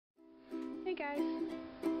Hey guys,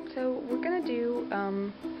 so we're going to do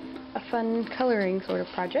a fun coloring sort of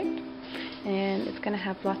project, and it's going to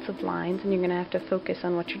have lots of lines and you're going to have to focus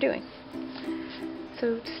on what you're doing.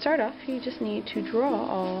 So to start off, you just need to draw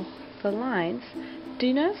all the lines.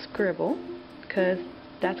 Do not scribble, because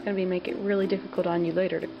that's going to make it really difficult on you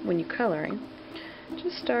later when you're coloring.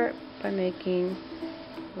 Just start by making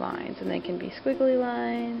lines, and they can be squiggly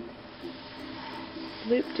lines,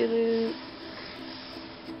 loop-de-loop,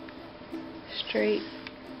 straight.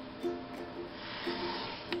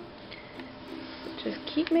 Just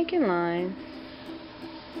keep making lines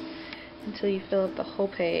until you fill up the whole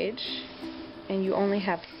page, and you only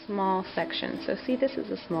have small sections. So see, this is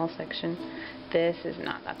a small section. This is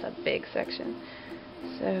not. That's a big section.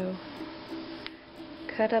 So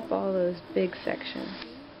cut up all those big sections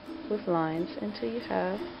with lines until you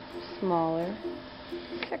have smaller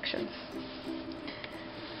sections.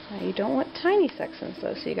 Now, you don't want tiny sections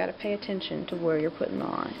though, so you got to pay attention to where you're putting the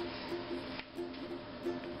lines.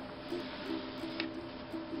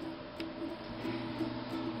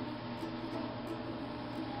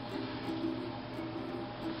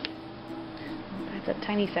 That's a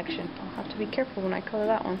tiny section. I'll have to be careful when I color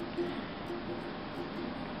that one.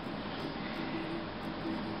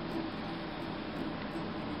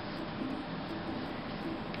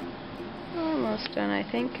 Almost done,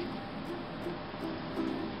 I think.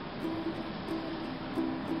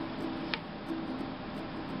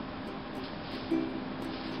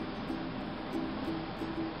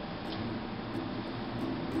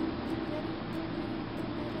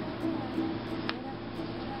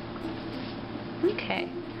 Okay,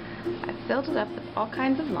 I've filled it up with all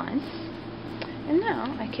kinds of lines, and now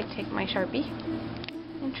I can take my Sharpie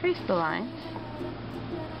and trace the lines.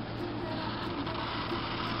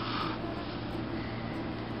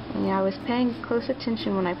 And yeah, I was paying close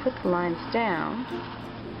attention when I put the lines down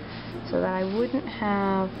so that I wouldn't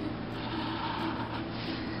have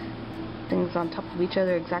things on top of each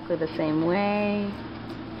other exactly the same way,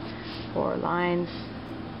 or lines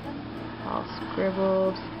all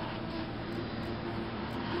scribbled.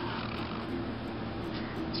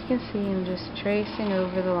 As you can see, I'm just tracing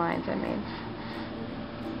over the lines I made.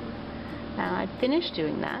 Now I finished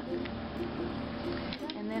doing that,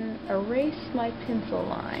 and then erase my pencil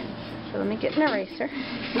lines. So let me get an eraser,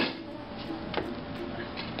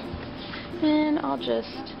 and I'll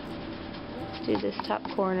just do this top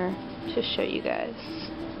corner to show you guys.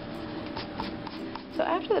 So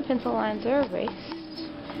after the pencil lines are erased,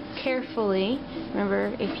 carefully,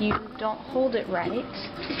 remember, if you don't hold it right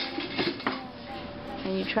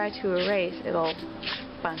and you try to erase, it'll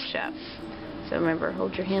bunch up. So remember,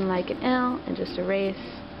 hold your hand like an L and just erase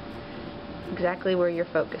exactly where you're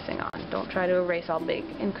focusing on. Don't try to erase all big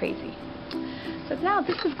and crazy. So now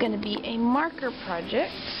this is going to be a marker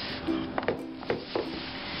project.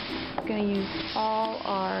 We're going to use all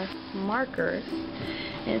our markers,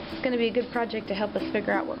 and it's going to be a good project to help us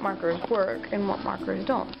figure out what markers work and what markers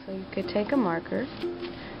don't. So you could take a marker,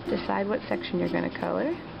 decide what section you're going to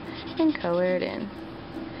color, and color it in.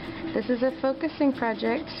 This is a focusing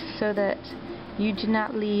project so that you do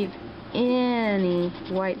not leave any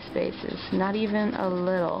white spaces, not even a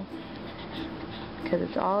little, because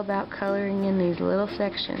it's all about coloring in these little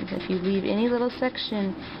sections. If you leave any little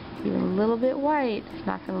section even a little bit white, it's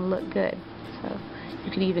not going to look good. So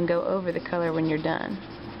you could even go over the color when you're done.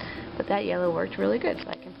 But that yellow worked really good, so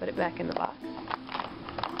I can put it back in the box.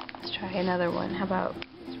 Let's try another one. How about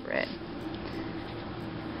this red?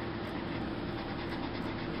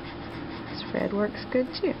 This red works good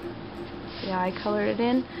too. See how I colored it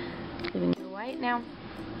in? Leaving the white. Now,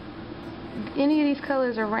 any of these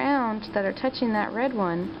colors around that are touching that red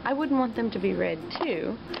one, I wouldn't want them to be red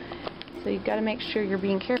too. So you've got to make sure you're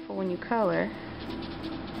being careful when you color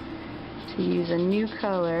to use a new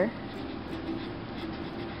color.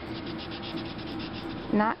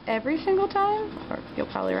 Not every single time, or you'll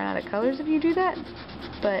probably run out of colors if you do that,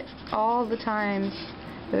 but all the times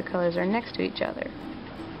where the colors are next to each other.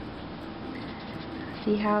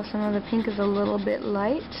 See how some of the pink is a little bit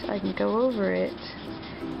light? I can go over it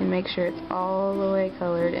and make sure it's all the way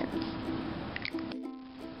colored in.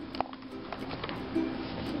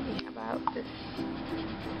 See, how about this?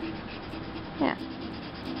 Yeah.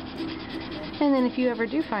 And then if you ever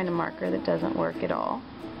do find a marker that doesn't work at all,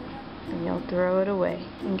 then you'll throw it away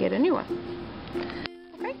and get a new one.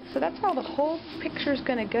 Okay, so that's how the whole picture's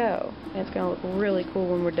going to go. And it's going to look really cool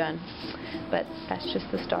when we're done. But that's just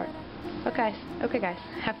the start. Okay guys,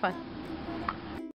 have fun.